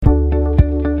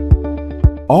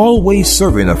always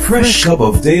serving a fresh cup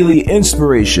of daily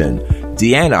inspiration,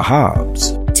 Deanna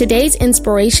Hobbs. Today's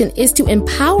inspiration is to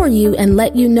empower you and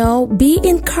let you know, be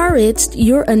encouraged,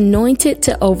 you're anointed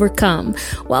to overcome.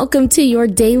 Welcome to your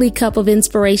Daily Cup of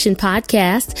Inspiration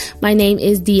podcast. My name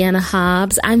is Deanna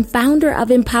Hobbs. I'm founder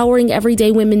of Empowering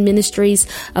Everyday Women Ministries,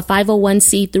 a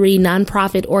 501c3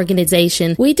 nonprofit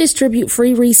organization. We distribute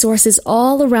free resources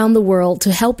all around the world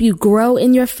to help you grow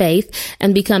in your faith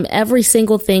and become every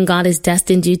single thing God has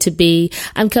destined you to be.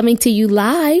 I'm coming to you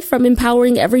live from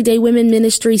Empowering Everyday Women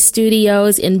Ministries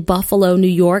studios in Buffalo, New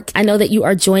York. I know that you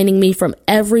are joining me from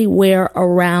everywhere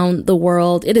around the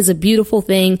world. It is a beautiful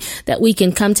thing that we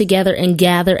can come together and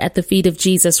gather at the feet of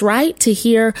Jesus, right? To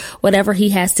hear whatever he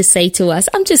has to say to us.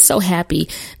 I'm just so happy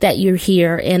that you're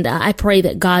here. And I pray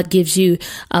that God gives you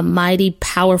a mighty,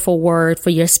 powerful word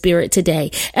for your spirit today.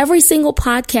 Every single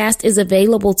podcast is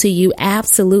available to you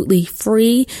absolutely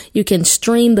free. You can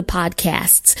stream the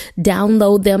podcasts,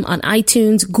 download them on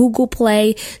iTunes, Google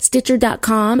Play,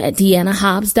 Stitcher.com, at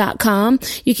DeannaHobbs.com.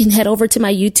 You can head over to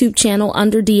my YouTube channel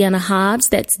under Deanna Hobbs.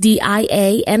 That's DiannaHobbs,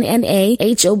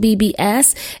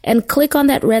 and click on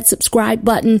that red subscribe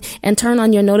button and turn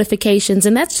on your notifications.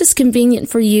 And that's just convenient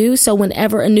for you. So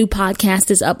whenever a new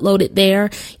podcast is uploaded there,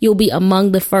 you'll be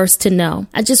among the first to know.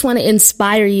 I just want to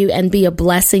inspire you and be a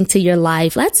blessing to your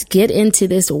life. Let's get into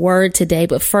this word today.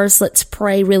 But first, let's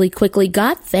pray really quickly.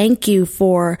 God, thank you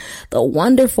for the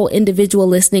wonderful individual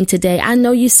listening today. I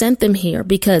know you sent them here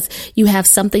because you have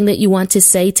something that you want to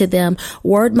say to them.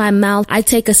 Word my mouth. I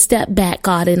take a step back,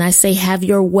 God, and I say, have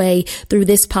your way through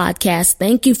this podcast.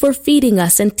 Thank you for feeding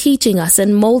us and teaching us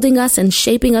and molding us and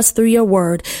shaping us through your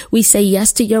word. We say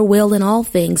yes to your will in all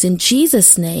things. In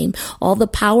Jesus' name, all the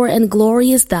power and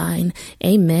glory is thine.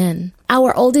 Amen.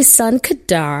 Our oldest son,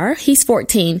 Kadar, he's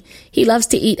 14. He loves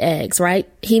to eat eggs, right?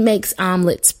 He makes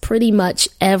omelets pretty much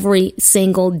every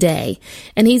single day.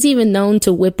 And he's even known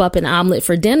to whip up an omelet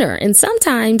for dinner. And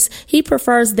sometimes he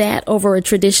prefers that over a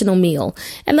traditional meal.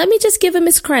 And let me just give him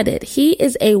his credit. He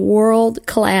is a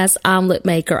world-class omelet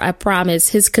maker. I promise.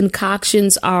 His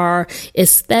concoctions are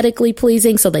aesthetically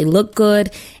pleasing, so they look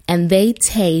good. And they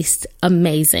taste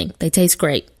amazing. They taste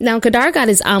great. Now, Kadar got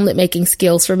his omelet making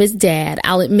skills from his dad.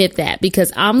 I'll admit that,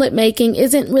 because omelet making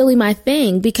isn't really my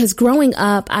thing, because growing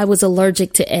up, I was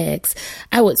allergic to eggs.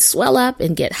 I would swell up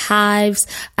and get hives.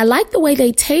 I liked the way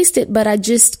they tasted, but I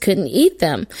just couldn't eat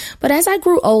them. But as I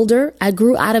grew older, I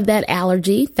grew out of that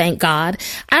allergy, thank God.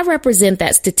 I represent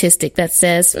that statistic that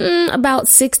says about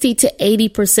 60 to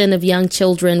 80% of young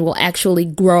children will actually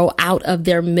grow out of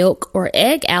their milk or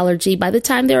egg allergy by the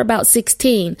time they're about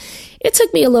 16. It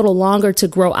took me a little longer to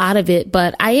grow out of it,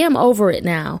 but I am over it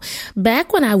now.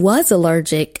 Back when I was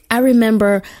allergic, I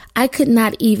remember I could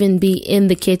not even be in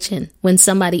the kitchen when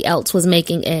somebody else was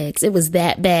making eggs. It was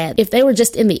that bad. If they were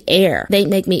just in the air, they'd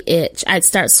make me itch. I'd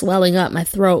start swelling up. My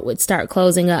throat would start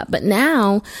closing up. But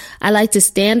now I like to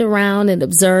stand around and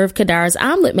observe Kadar's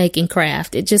omelet making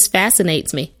craft. It just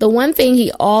fascinates me. The one thing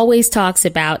he always talks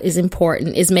about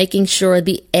is making sure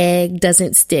the egg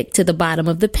doesn't stick to the bottom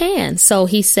of the pan. So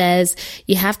he says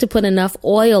you have to put enough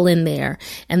oil in there,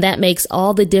 and that makes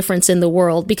all the difference in the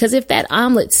world, because if that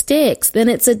omelet sticks, then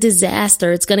it's a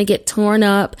disaster. It's going to get torn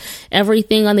up.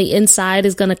 Everything on the inside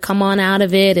is going to come on out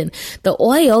of it, and the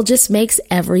oil just makes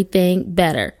everything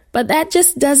better. But that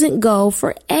just doesn't go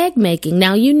for egg making.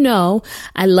 Now, you know,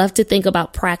 I love to think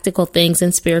about practical things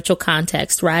in spiritual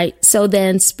context, right? So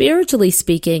then, spiritually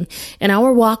speaking, in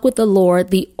our walk with the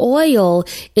Lord, the oil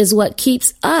is what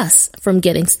keeps us from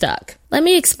getting stuck. Let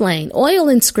me explain. Oil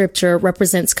in scripture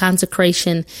represents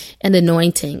consecration and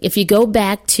anointing. If you go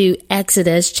back to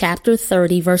Exodus chapter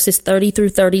 30, verses 30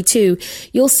 through 32,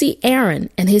 you'll see Aaron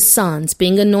and his sons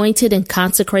being anointed and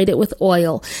consecrated with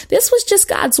oil. This was just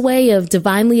God's way of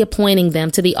divinely appointing them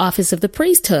to the office of the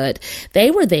priesthood.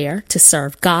 They were there to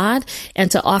serve God and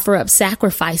to offer up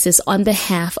sacrifices on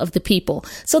behalf of the people.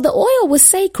 So the oil was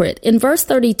sacred. In verse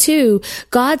 32,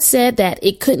 God said that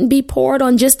it couldn't be poured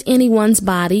on just anyone's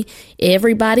body.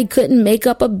 Everybody couldn't make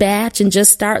up a batch and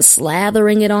just start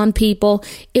slathering it on people.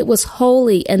 It was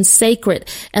holy and sacred,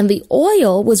 and the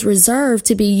oil was reserved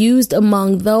to be used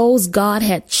among those God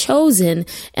had chosen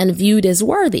and viewed as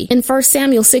worthy. In 1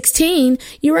 Samuel 16,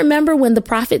 you remember when the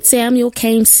prophet Samuel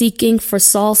came seeking for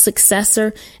Saul's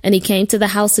successor, and he came to the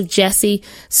house of Jesse.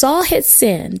 Saul had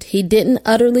sinned. He didn't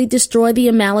utterly destroy the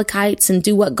Amalekites and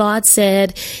do what God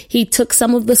said. He took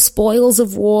some of the spoils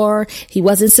of war. He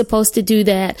wasn't supposed to do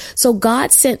that. So So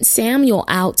God sent Samuel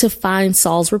out to find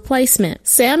Saul's replacement.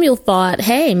 Samuel thought,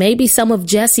 hey, maybe some of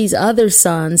Jesse's other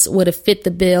sons would have fit the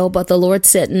bill, but the Lord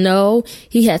said no.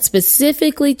 He had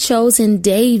specifically chosen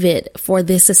David for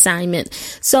this assignment.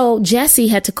 So Jesse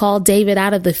had to call David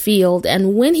out of the field,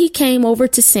 and when he came over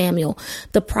to Samuel,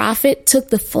 the prophet took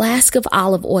the flask of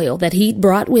olive oil that he'd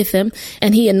brought with him,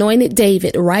 and he anointed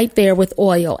David right there with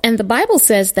oil. And the Bible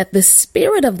says that the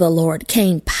Spirit of the Lord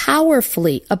came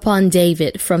powerfully upon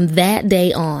David from that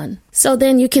day on. So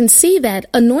then you can see that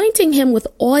anointing him with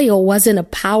oil wasn't a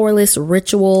powerless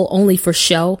ritual only for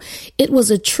show. It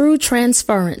was a true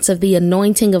transference of the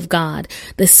anointing of God,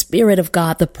 the Spirit of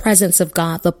God, the presence of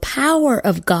God, the power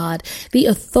of God, the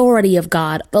authority of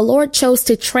God. The Lord chose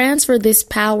to transfer this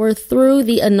power through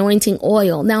the anointing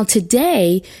oil. Now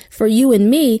today, for you and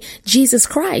me, Jesus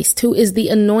Christ, who is the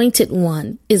anointed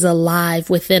one, is alive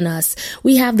within us.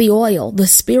 We have the oil, the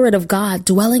Spirit of God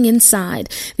dwelling inside.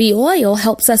 The oil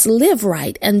helps us live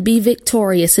right and be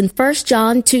victorious. In 1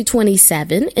 John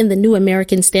 2:27 in the New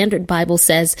American Standard Bible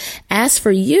says, as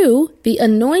for you, the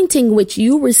anointing which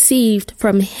you received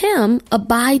from him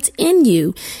abides in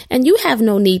you, and you have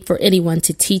no need for anyone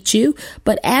to teach you,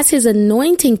 but as his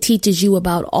anointing teaches you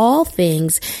about all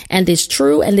things and is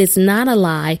true and is not a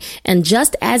lie, and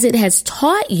just as it has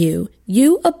taught you,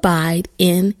 you abide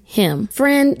in him.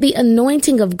 Friend, the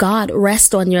anointing of God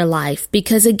rests on your life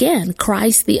because, again,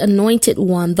 Christ, the anointed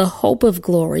one, the hope of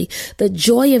glory, the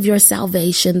joy of your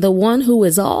salvation, the one who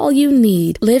is all you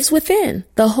need, lives within.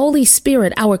 The Holy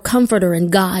Spirit, our comforter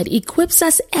and guide, equips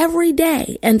us every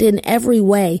day and in every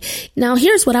way. Now,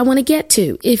 here's what I want to get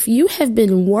to. If you have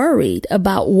been worried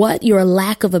about what your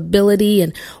lack of ability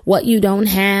and what you don't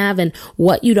have and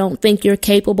what you don't think you're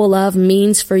capable of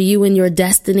means for you and your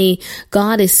destiny,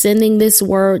 God is sending this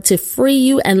word to free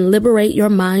you and liberate your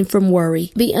mind from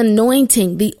worry. The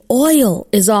anointing, the oil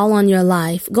is all on your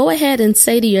life. Go ahead and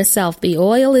say to yourself, the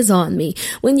oil is on me.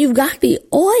 When you've got the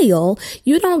oil,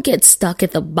 you don't get stuck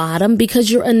at the bottom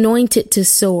because you're anointed to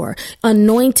soar,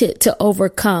 anointed to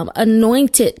overcome,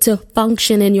 anointed to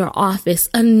function in your office,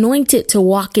 anointed to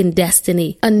walk in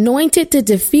destiny, anointed to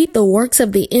defeat the works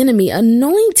of the enemy,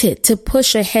 anointed to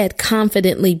push ahead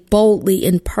confidently, boldly,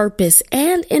 in purpose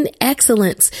and in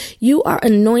excellence. You are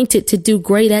anointed to do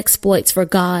great exploits for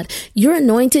God. You're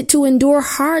anointed to endure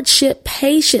hardship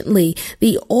patiently.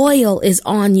 The oil is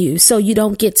on you so you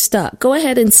don't get stuck. Go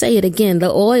ahead and say it again.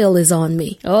 The oil is on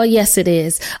me. Oh, yes, it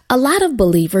is. A lot of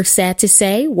believers, sad to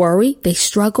say, worry, they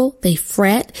struggle, they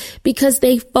fret because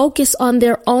they focus on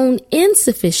their own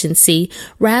insufficiency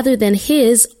rather than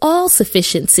his all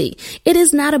sufficiency. It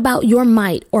is not about your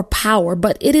might or power,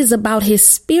 but it is about his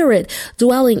Spirit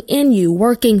dwelling in you,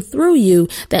 working through you,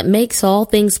 that makes all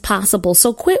things possible.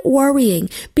 So quit worrying.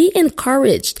 Be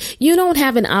encouraged. You don't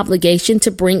have an obligation to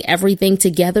bring everything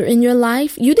together in your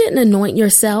life. You didn't anoint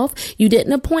yourself. You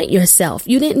didn't appoint yourself.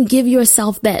 You didn't give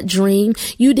yourself that dream.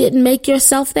 You didn't make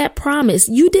yourself that promise.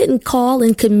 You didn't call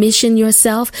and commission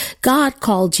yourself. God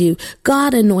called you.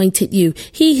 God anointed you.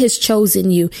 He has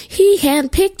chosen you. He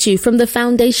handpicked you from the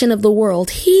foundation of the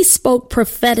world. He spoke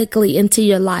prophetically into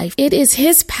your life. It is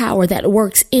his power that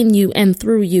works in you and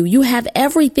through you. You have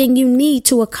everything you need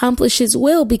to accomplish his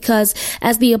will because,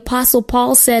 as the Apostle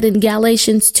Paul said in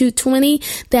Galatians 2:20,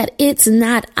 that it's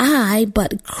not I,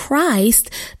 but Christ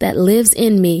that lives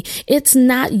in me. It's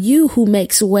not you who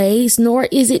makes ways, nor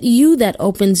is it you that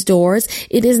opens doors.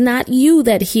 It is not you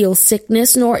that heals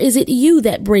sickness, nor is it you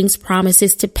that brings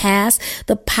promises to pass.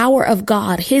 The power of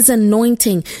God, his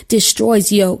anointing,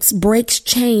 destroys yokes, breaks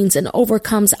chains, and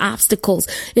overcomes obstacles.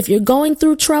 If you're going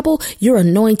through trouble, you're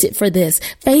anointed for this.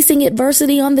 Facing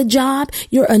adversity on the job,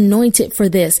 you're anointed for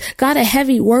this. Got a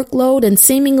heavy workload and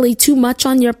seemingly too much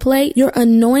on your plate, you're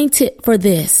anointed for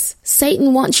this.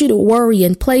 Satan wants you to worry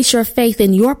and place your faith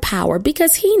in your power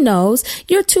because he knows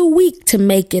you're too weak to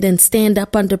make it and stand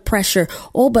up under pressure.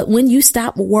 Oh, but when you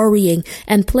stop worrying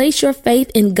and place your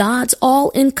faith in God's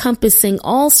all-encompassing,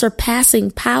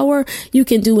 all-surpassing power, you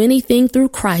can do anything through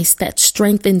Christ that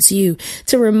strengthens you.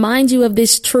 To remind you of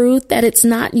this truth that it's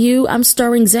not you, I'm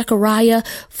stirring Zechariah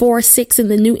 4:6 in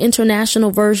the New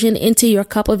International Version into your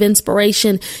cup of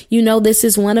inspiration. You know, this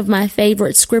is one of my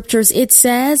favorite scriptures. It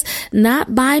says,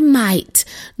 not by might,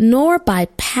 nor by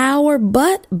power,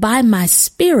 but by my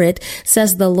Spirit,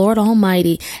 says the Lord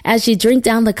Almighty. As you drink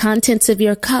down the contents of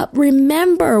your cup,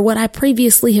 remember what I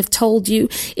previously have told you.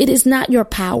 It is not your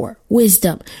power,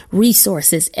 wisdom,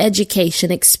 resources, education,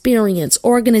 experience,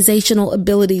 organizational professional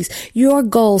abilities, your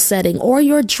goal setting, or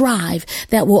your drive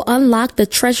that will unlock the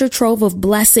treasure trove of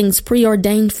blessings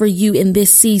preordained for you in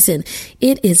this season.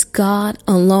 It is God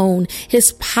alone.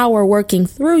 His power working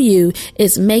through you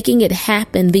is making it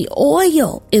happen. The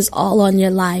oil is all on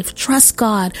your life. Trust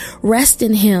God. Rest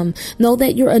in Him. Know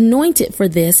that you're anointed for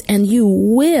this, and you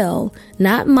will,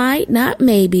 not might, not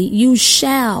maybe, you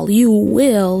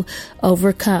will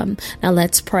overcome. Now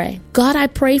let's pray. God, I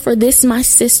pray for this, my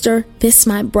sister, this,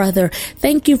 my brother.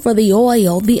 Thank you for the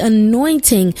oil, the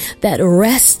anointing that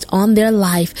rests on their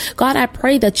life. God, I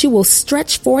pray that you will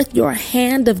stretch forth your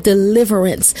hand of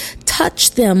deliverance.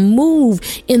 Touch them, move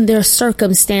in their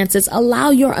circumstances.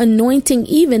 Allow your anointing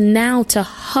even now to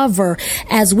hover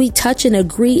as we touch and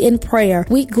agree in prayer.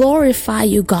 We glorify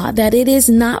you, God, that it is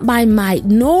not by might,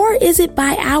 nor is it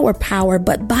by our power,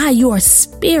 but by your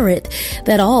Spirit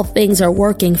that all things are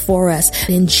working for us.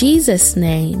 In Jesus'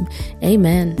 name,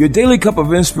 amen. Your Daily Cup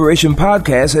of Inspiration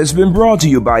podcast has been brought to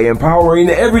you by Empowering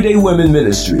Everyday Women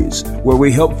Ministries, where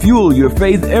we help fuel your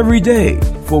faith every day.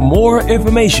 For more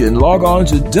information, log on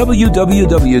to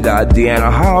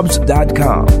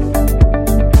www.deannahobbs.com.